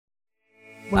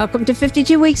Welcome to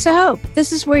 52 Weeks of Hope.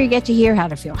 This is where you get to hear how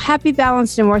to feel happy,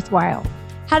 balanced, and worthwhile.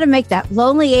 How to make that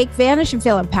lonely ache vanish and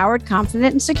feel empowered,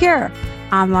 confident, and secure.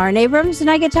 I'm Lauren Abrams, and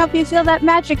I get to help you feel that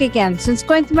magic again since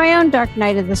going through my own dark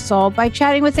night of the soul by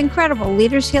chatting with incredible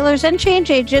leaders, healers, and change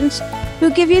agents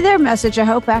who give you their message of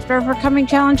hope after overcoming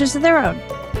challenges of their own.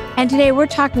 And today we're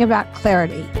talking about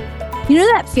clarity. You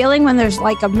know that feeling when there's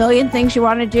like a million things you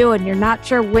want to do and you're not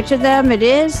sure which of them it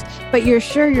is, but you're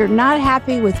sure you're not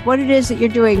happy with what it is that you're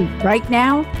doing right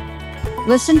now?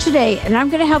 Listen today, and I'm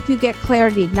going to help you get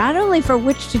clarity, not only for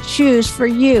which to choose for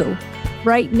you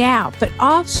right now, but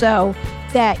also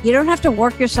that you don't have to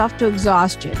work yourself to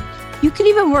exhaustion. You can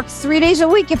even work 3 days a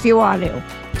week if you want to,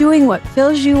 doing what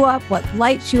fills you up, what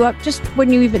lights you up, just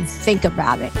when you even think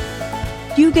about it.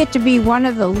 You get to be one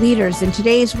of the leaders in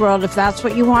today's world if that's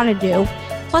what you want to do,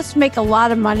 plus make a lot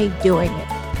of money doing it.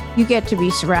 You get to be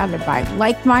surrounded by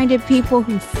like-minded people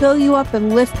who fill you up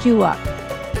and lift you up.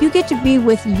 You get to be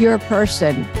with your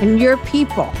person and your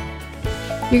people.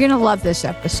 You're going to love this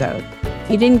episode.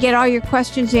 If you didn't get all your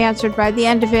questions answered by the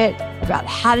end of it about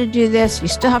how to do this, you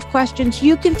still have questions,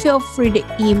 you can feel free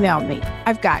to email me.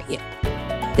 I've got you.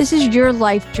 This is your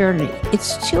life journey.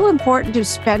 It's too important to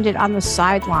spend it on the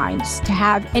sidelines to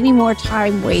have any more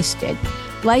time wasted.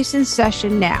 Life's in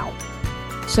session now.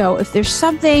 So if there's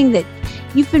something that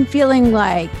you've been feeling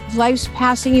like life's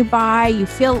passing you by, you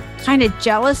feel kind of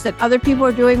jealous that other people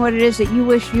are doing what it is that you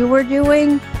wish you were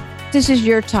doing, this is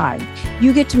your time.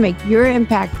 You get to make your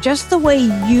impact just the way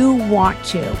you want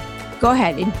to. Go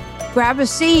ahead and grab a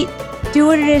seat, do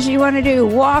what it is you want to do,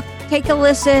 walk, take a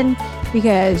listen,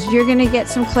 because you're going to get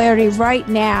some clarity right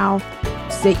now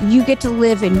so that you get to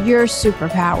live in your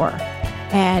superpower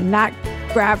and not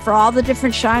grab for all the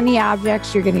different shiny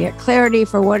objects. You're going to get clarity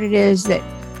for what it is that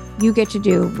you get to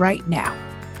do right now.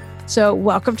 So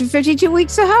welcome to 52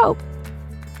 Weeks of Hope.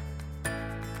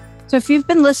 So if you've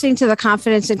been listening to the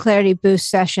Confidence and Clarity Boost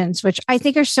sessions, which I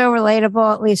think are so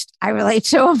relatable, at least I relate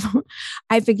to them,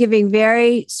 I've been giving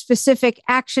very specific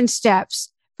action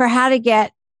steps for how to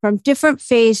get from different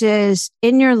phases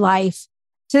in your life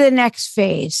to the next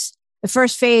phase. The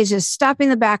first phase is stopping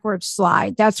the backward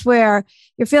slide. That's where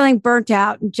you're feeling burnt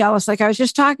out and jealous, like I was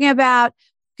just talking about,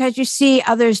 because you see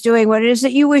others doing what it is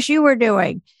that you wish you were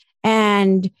doing.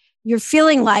 And you're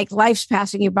feeling like life's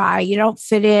passing you by. You don't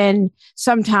fit in.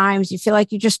 Sometimes you feel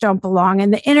like you just don't belong.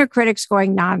 And the inner critic's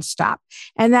going nonstop.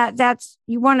 And that's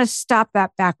you want to stop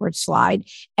that backward slide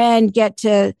and get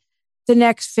to the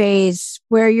next phase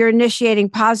where you're initiating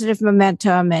positive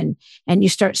momentum and you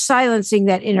start silencing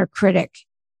that inner critic,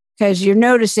 because you're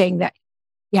noticing that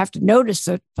you have to notice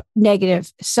the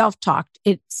negative self-talk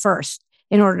first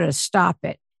in order to stop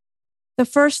it. The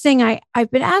first thing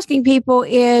I've been asking people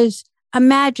is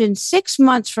imagine 6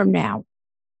 months from now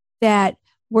that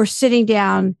we're sitting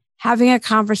down having a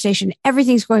conversation.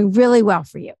 Everything's going really well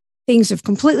for you. Things have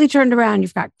completely turned around.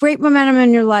 You've got great momentum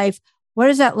in your life. What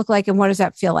does that look like? And what does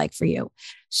that feel like for you?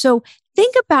 So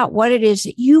think about what it is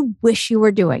that you wish you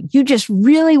were doing. You just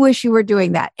really wish you were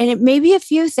doing that. And it may be a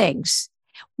few things.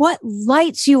 What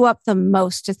lights you up the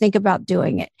most to think about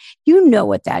doing it? You know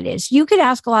what that is. You could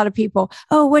ask a lot of people,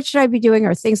 oh, what should I be doing?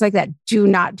 Or things like that. Do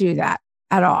not do that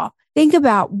at all. Think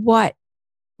about what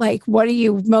are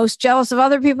you most jealous of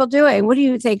other people doing? What do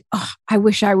you think? Oh, I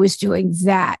wish I was doing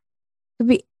that. It could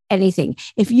be anything.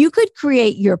 If you could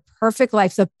create your perfect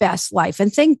life, the best life,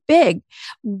 and think big,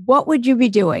 what would you be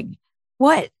doing?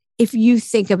 What, if you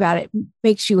think about it,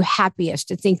 makes you happiest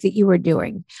to think that you were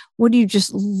doing? What do you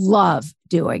just love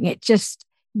doing?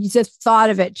 The thought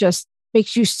of it just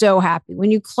makes you so happy.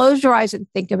 When you close your eyes and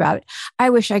think about it, I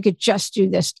wish I could just do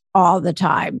this all the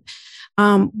time.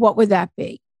 What would that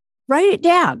be? Write it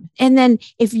down. And then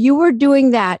if you were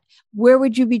doing that, where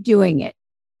would you be doing it?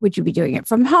 Would you be doing it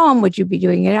from home? Would you be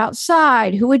doing it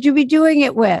outside? Who would you be doing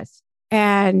it with?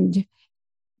 And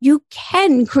you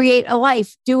can create a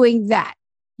life doing that.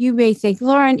 You may think,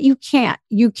 Lauren, you can't.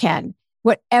 You can.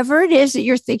 Whatever it is that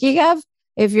you're thinking of,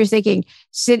 if you're thinking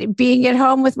being at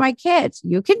home with my kids,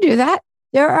 you can do that.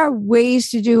 There are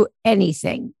ways to do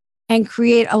anything and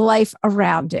create a life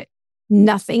around it.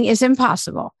 Nothing is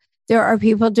impossible. There are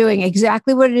people doing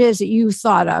exactly what it is that you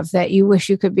thought of that you wish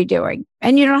you could be doing.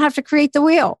 And you don't have to create the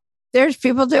wheel. There's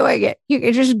people doing it. You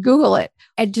can just Google it.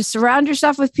 And to surround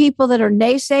yourself with people that are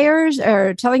naysayers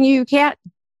or telling you can't,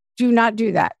 do not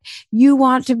do that. You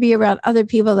want to be around other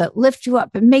people that lift you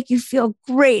up and make you feel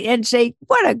great and say,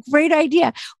 what a great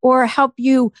idea, or help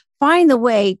you find the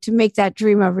way to make that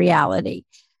dream a reality.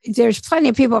 There's plenty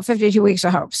of people at 52 Weeks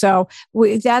of Hope. So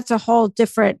that's a whole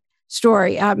different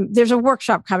story. There's a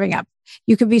workshop coming up.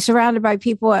 You could be surrounded by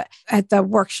people at the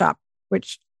workshop,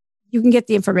 which you can get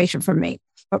the information from me.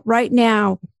 But right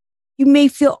now, you may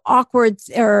feel awkward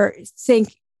or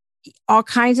think all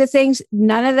kinds of things.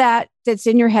 None of that's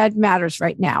in your head matters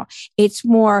right now. It's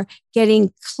more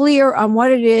getting clear on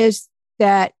what it is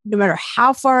that no matter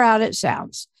how far out it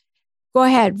sounds, go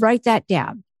ahead, write that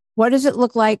down. What does it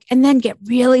look like? And then get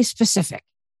really specific.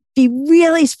 Be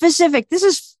really specific. This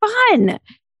is fun.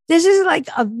 This is like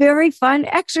a very fun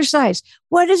exercise.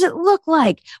 What does it look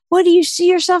like? What do you see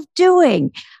yourself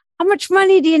doing? How much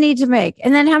money do you need to make?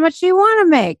 And then how much do you want to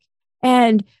make?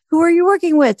 And who are you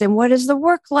working with? And what does the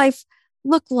work life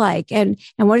look like? And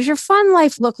what does your fun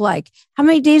life look like? How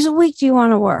many days a week do you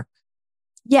want to work?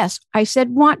 Yes, I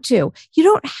said want to. You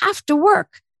don't have to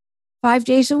work 5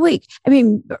 days a week.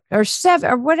 Or 7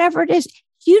 or whatever it is.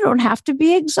 You don't have to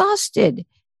be exhausted.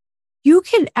 You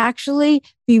can actually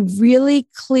be really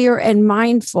clear and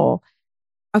mindful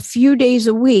a few days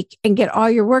a week and get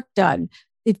all your work done.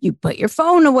 If you put your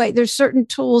phone away, there's certain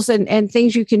tools and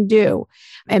things you can do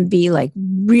and be like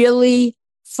really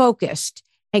focused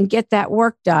and get that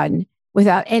work done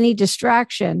without any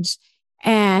distractions,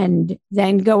 and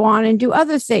then go on and do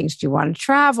other things. Do you want to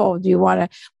travel? What do you want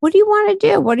to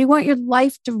do? What do you want your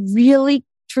life to really,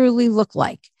 truly look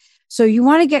like? So you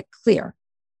want to get clear,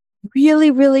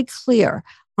 really, really clear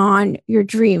on your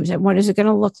dreams and what is it going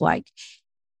to look like.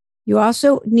 You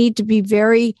also need to be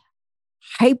very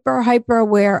hyper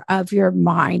aware of your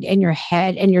mind and your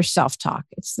head and your self-talk.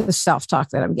 It's the self-talk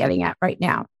that I'm getting at right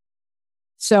now.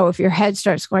 So if your head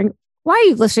starts going, why are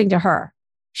you listening to her?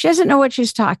 She doesn't know what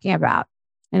she's talking about.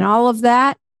 And all of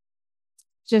that,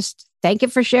 just thank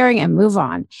it for sharing and move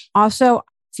on. Also,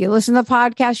 if you listen to the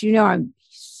podcast, you know I'm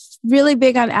really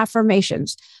big on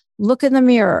affirmations. Look in the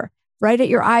mirror, right at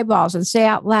your eyeballs and say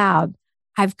out loud,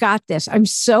 I've got this. I'm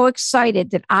so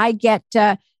excited that I get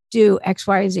to do X,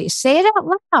 Y, Z. Say it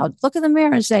out loud. Look in the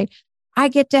mirror and say, I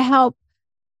get to help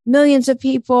millions of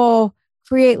people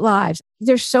create lives.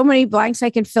 There's so many blanks I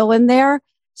can fill in there.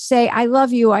 Say, I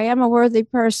love you. I am a worthy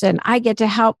person. I get to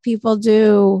help people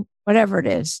do whatever it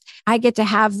is. I get to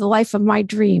have the life of my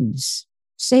dreams.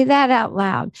 Say that out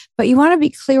loud. But you want to be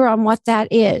clear on what that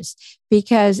is,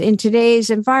 because in today's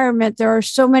environment, there are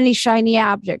so many shiny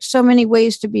objects, so many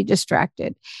ways to be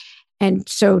distracted. And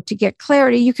so to get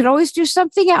clarity, you can always do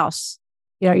something else.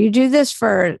 You do this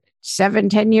for 7,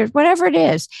 10 years, whatever it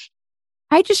is.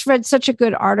 I just read such a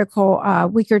good article a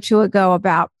week or two ago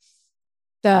about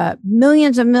the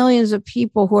millions and millions of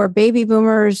people who are baby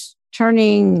boomers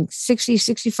turning 60,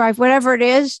 65, whatever it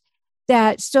is,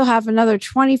 that still have another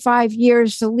 25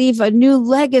 years to leave a new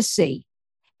legacy.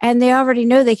 And they already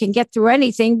know they can get through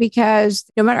anything, because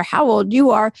no matter how old you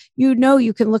are,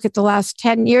 you can look at the last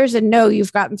 10 years and know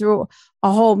you've gotten through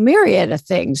a whole myriad of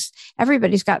things.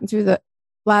 Everybody's gotten through the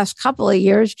last couple of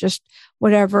years, just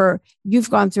whatever you've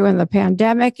gone through in the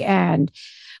pandemic, and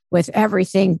with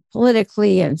everything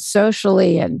politically and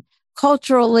socially and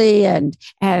culturally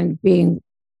and being,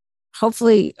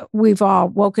 hopefully we've all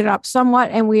woken up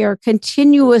somewhat, and we are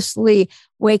continuously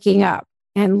waking up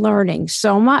and learning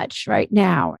so much right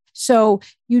now. So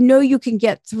you can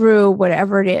get through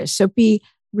whatever it is. So be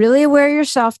really aware of your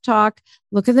self-talk,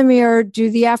 look in the mirror, do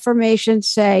the affirmation,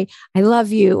 say, I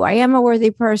love you. I am a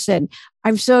worthy person.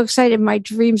 I'm so excited. My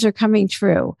dreams are coming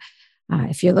true.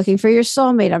 If you're looking for your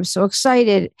soulmate, I'm so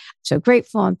excited, so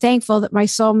grateful and thankful that my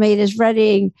soulmate is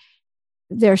readying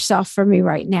their self for me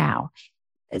right now.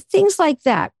 Things like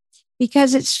that,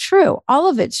 because it's true. All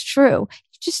of it's true.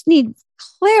 You just need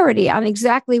clarity on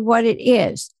exactly what it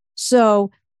is. So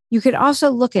you could also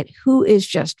look at who is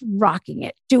just rocking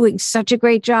it, doing such a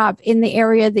great job in the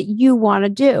area that you want to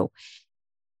do.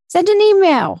 Send an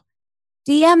email,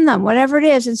 DM them, whatever it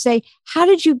is, and say, how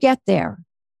did you get there?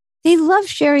 They love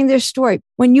sharing their story.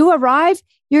 When you arrive,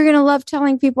 you're going to love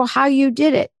telling people how you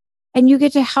did it, and you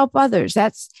get to help others.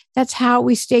 That's how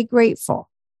we stay grateful,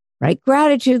 right?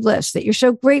 Gratitude lists, that you're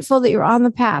so grateful that you're on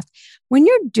the path. When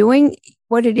you're doing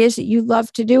what it is that you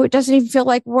love to do, it doesn't even feel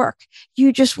like work.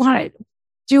 You just want to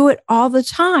do it all the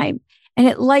time, and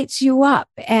it lights you up,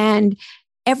 and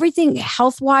everything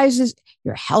health-wise is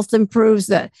your health improves.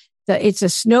 It's a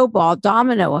snowball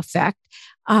domino effect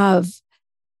of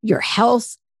your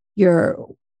health, your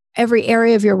every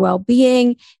area of your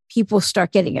well-being. People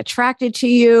start getting attracted to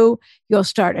you. You'll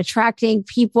start attracting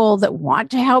people that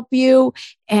want to help you,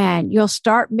 and you'll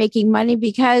start making money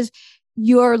because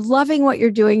you're loving what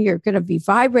you're doing. You're going to be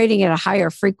vibrating at a higher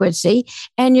frequency,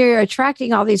 and you're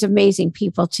attracting all these amazing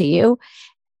people to you.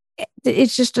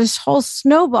 It's just this whole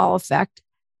snowball effect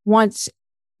once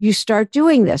you start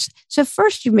doing this. So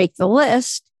first you make the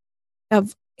list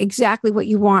of exactly what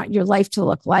you want your life to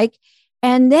look like.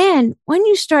 And then when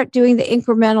you start doing the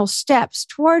incremental steps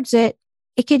towards it,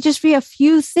 it can just be a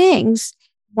few things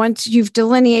once you've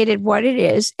delineated what it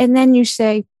is. And then you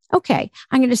say, okay,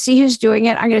 I'm going to see who's doing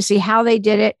it. I'm going to see how they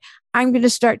did it. I'm going to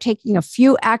start taking a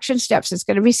few action steps. It's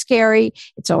going to be scary.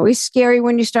 It's always scary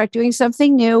when you start doing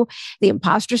something new. The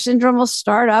imposter syndrome will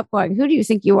start up going, who do you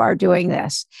think you are doing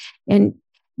this? And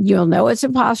you'll know it's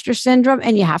imposter syndrome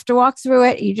and you have to walk through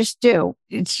it. You just do.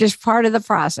 It's just part of the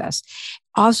process.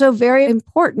 Also very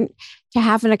important to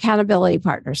have an accountability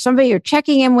partner, somebody you're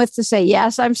checking in with to say,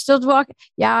 yes, I'm still walking.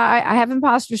 Yeah, I have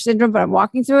imposter syndrome, but I'm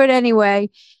walking through it anyway.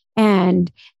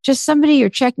 And just somebody you're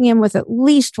checking in with at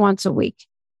least once a week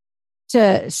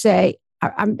to say,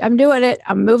 I'm doing it.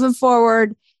 I'm moving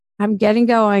forward. I'm getting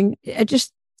going.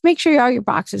 Just make sure all your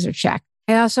boxes are checked.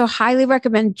 I also highly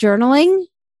recommend journaling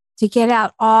to get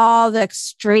out all the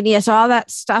extraneous, all that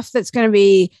stuff that's going to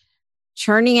be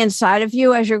churning inside of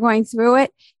you as you're going through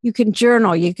it. You can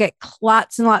journal. You get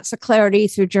lots and lots of clarity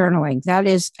through journaling. That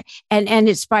is, and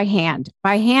it's by hand.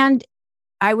 By hand,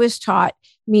 I was taught,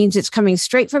 means it's coming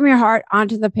straight from your heart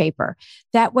onto the paper.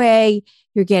 That way,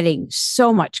 you're getting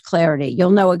so much clarity. You'll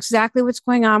know exactly what's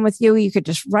going on with you. You could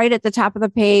just write at the top of the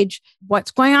page,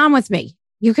 what's going on with me?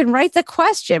 You can write the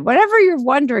question, whatever you're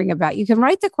wondering about. You can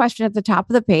write the question at the top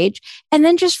of the page and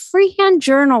then just freehand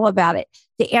journal about it.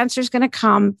 The answer is going to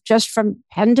come just from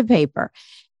pen to paper.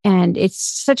 And it's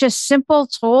such a simple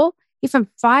tool, even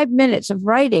 5 minutes of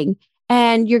writing,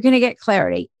 and you're going to get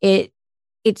clarity.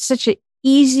 It's such an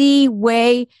easy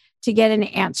way to get an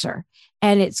answer.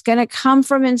 And it's going to come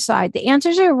from inside. The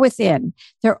answers are within.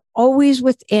 They're always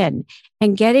within.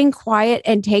 And getting quiet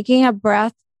and taking a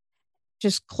breath,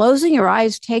 just closing your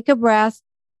eyes, take a breath,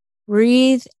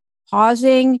 breathe,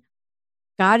 pausing.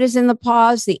 God is in the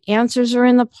pause. The answers are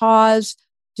in the pause.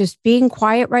 Just being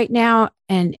quiet right now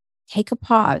and take a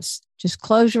pause. Just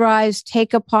close your eyes,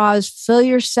 take a pause, fill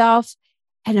yourself,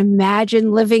 and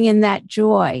imagine living in that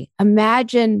joy.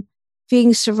 Imagine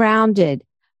being surrounded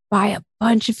by a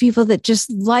bunch of people that just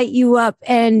light you up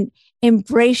and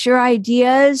embrace your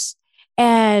ideas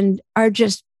and are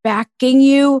just backing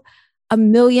you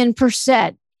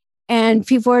 1,000,000%. And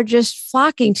people are just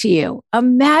flocking to you.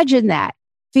 Imagine that,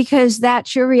 because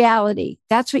that's your reality.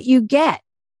 That's what you get.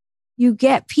 You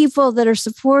get people that are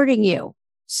supporting you.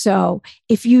 So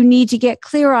if you need to get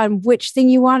clear on which thing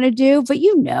you want to do, but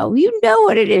you know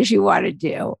what it is you want to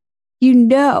do.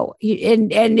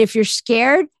 And if you're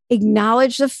scared,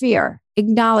 acknowledge the fear.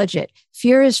 Acknowledge it.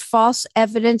 Fear is false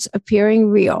evidence appearing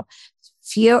real.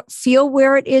 Feel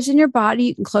where it is in your body.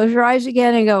 You can close your eyes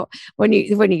again and go, when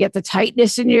you get the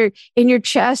tightness in your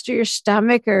chest or your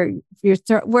stomach or your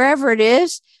throat, wherever it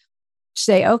is,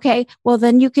 say, okay, well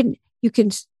then you can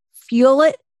feel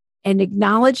it and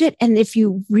acknowledge it. And if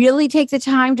you really take the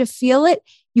time to feel it,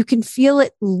 you can feel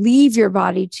it leave your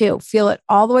body too. Feel it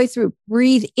all the way through.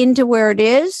 Breathe into where it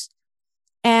is,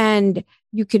 and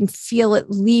you can feel it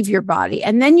leave your body.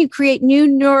 And then you create new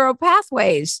neural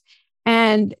pathways,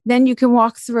 and then you can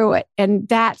walk through it. And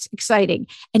that's exciting.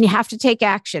 And you have to take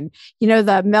action. You know,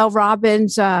 the Mel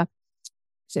Robbins,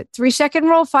 is it 3-second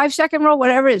rule, 5-second rule,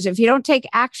 whatever it is. If you don't take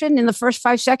action in the first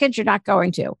 5 seconds, you're not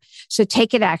going to. So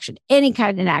take an action, any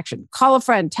kind of action. Call a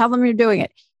friend, tell them you're doing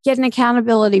it. Get an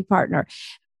accountability partner.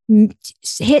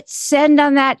 Hit send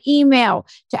on that email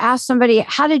to ask somebody,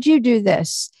 how did you do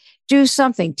this? Do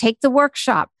something. Take the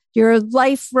workshop, your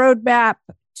life roadmap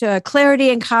to clarity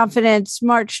and confidence,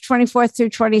 March 24th through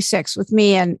 26th with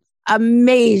me and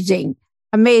amazing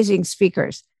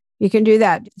speakers. You can do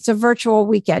that. It's a virtual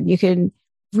weekend. You can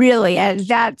really, and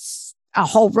that's a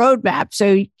whole roadmap.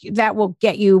 So that will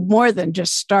get you more than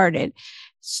just started.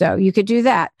 So you could do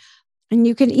that. And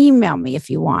you can email me if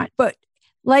you want. But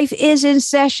life is in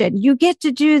session. You get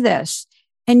to do this.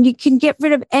 And you can get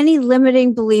rid of any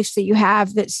limiting beliefs that you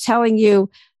have that's telling you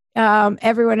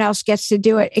everyone else gets to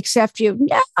do it except you.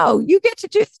 No, you get to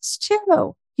do this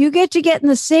too. You get to get in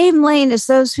the same lane as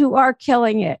those who are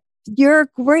killing it. You're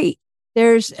great.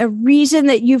 There's a reason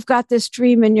that you've got this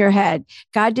dream in your head.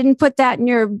 God didn't put that in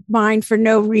your mind for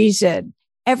no reason.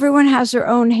 Everyone has their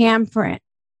own handprint.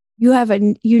 You have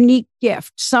a unique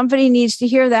gift. Somebody needs to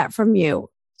hear that from you.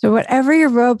 So whatever your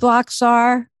roadblocks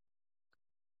are,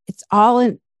 it's all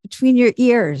in between your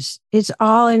ears. It's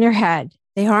all in your head.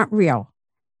 They aren't real.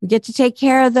 We get to take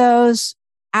care of those.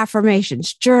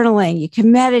 Affirmations, journaling, you can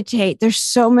meditate. There's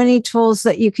so many tools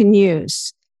that you can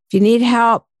use. If you need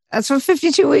help, that's what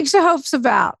 52 Weeks of Hope's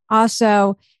about.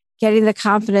 Also, getting the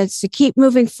confidence to keep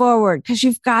moving forward because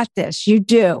you've got this. You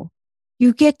do.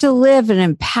 you get to live an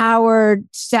empowered,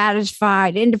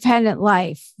 satisfied, independent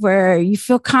life where you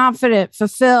feel confident,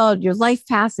 fulfilled, your life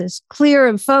path is clear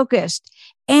and focused,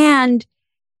 and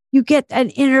you get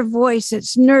an inner voice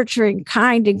that's nurturing,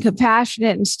 kind, and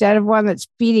compassionate instead of one that's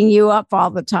beating you up all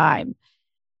the time.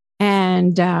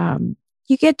 And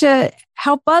you get to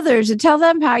help others and tell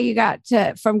them how you got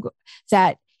to from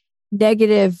that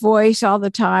negative voice all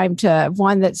the time to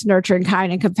one that's nurturing,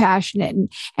 kind, and compassionate.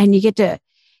 And you get to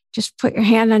just put your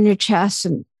hand on your chest,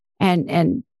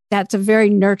 and that's a very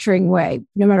nurturing way.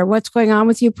 No matter what's going on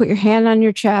with you, put your hand on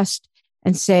your chest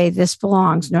and say, this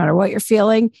belongs. No matter what you're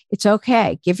feeling, it's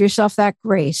okay. Give yourself that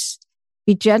grace.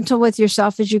 Be gentle with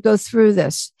yourself as you go through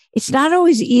this. It's not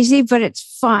always easy, but it's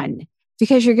fun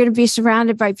because you're going to be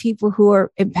surrounded by people who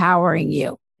are empowering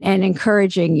you and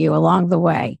encouraging you along the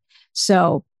way.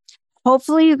 So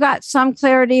hopefully you got some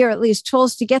clarity, or at least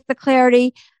tools to get the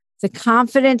clarity, the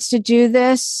confidence to do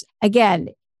this. Again,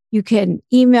 you can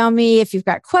email me if you've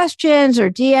got questions,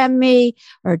 or DM me,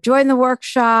 or join the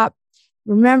workshop.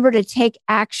 Remember to take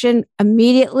action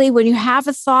immediately. When you have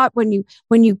a thought, when you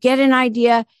get an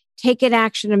idea, take an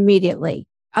action immediately.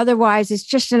 Otherwise, it's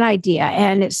just an idea,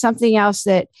 and it's something else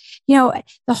that, the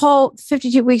whole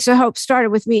 52 Weeks of Hope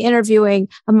started with me interviewing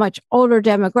a much older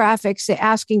demographic,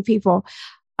 asking people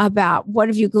about what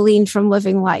have you gleaned from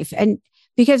living life. And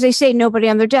because they say nobody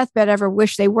on their deathbed ever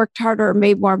wished they worked harder or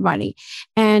made more money.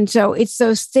 And so it's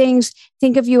those things.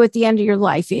 Think of you at the end of your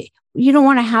life. You don't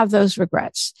want to have those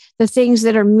regrets, the things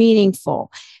that are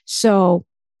meaningful. So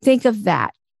think of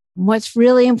that. What's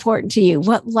really important to you?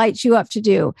 What lights you up to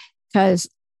do? Because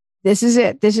this is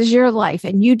it. This is your life,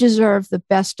 and you deserve the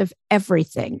best of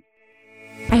everything.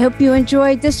 I hope you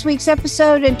enjoyed this week's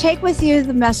episode and take with you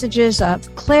the messages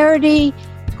of clarity,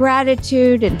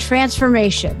 gratitude, and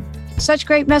transformation. Such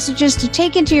great messages to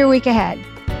take into your week ahead.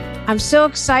 I'm so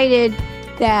excited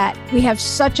that we have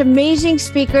such amazing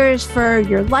speakers for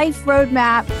your life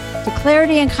roadmap, the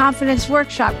Clarity and Confidence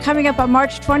Workshop coming up on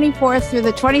March 24th through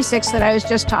the 26th that I was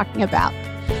just talking about.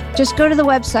 Just go to the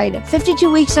website at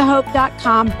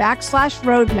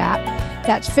 52weeksofhope.com/roadmap.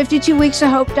 That's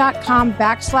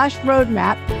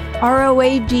 52weeksofhope.com/roadmap,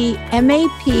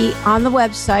 ROADMAP on the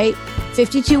website,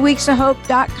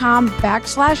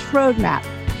 52weeksofhope.com/roadmap.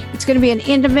 It's going to be an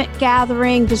intimate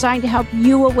gathering designed to help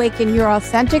you awaken your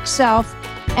authentic self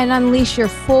and unleash your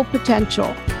full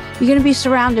potential. You're going to be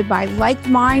surrounded by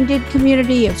like-minded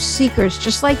community of seekers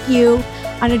just like you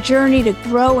on a journey to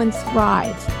grow and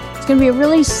thrive. It's going to be a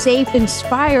really safe,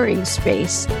 inspiring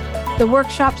space. The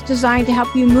workshop's designed to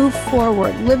help you move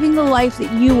forward, living the life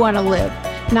that you want to live,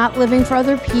 not living for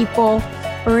other people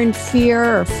or in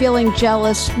fear or feeling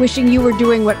jealous, wishing you were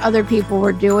doing what other people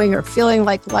were doing or feeling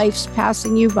like life's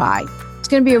passing you by. It's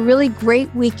going to be a really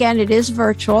great weekend. It is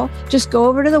virtual. Just go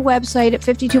over to the website at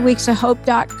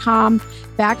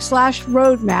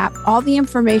 52weeksofhope.com/roadmap. All the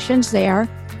information's there,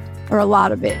 or a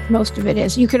lot of it. Most of it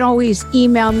is. You can always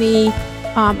email me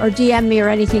or DM me or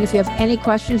anything. If you have any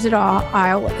questions at all,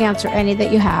 I'll answer any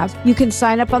that you have. You can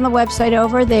sign up on the website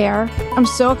over there. I'm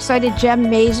so excited. Jem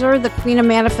Mazer, the Queen of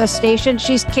Manifestation,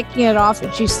 she's kicking it off,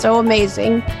 and she's so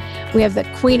amazing. We have the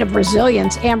Queen of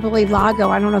Resilience, Amberly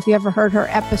Lago. I don't know if you ever heard her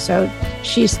episode.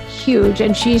 She's huge,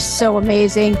 and she's so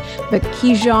amazing. The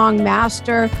Qigong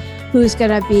Master, who's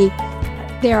going to be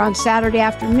there on Saturday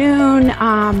afternoon.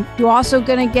 You're also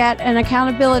going to get an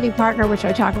accountability partner, which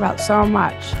I talk about so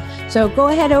much. So go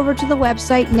ahead over to the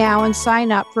website now and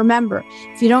sign up. Remember,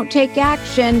 if you don't take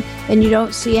action, then you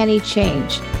don't see any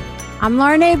change. I'm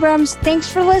Lauren Abrams.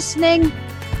 Thanks for listening.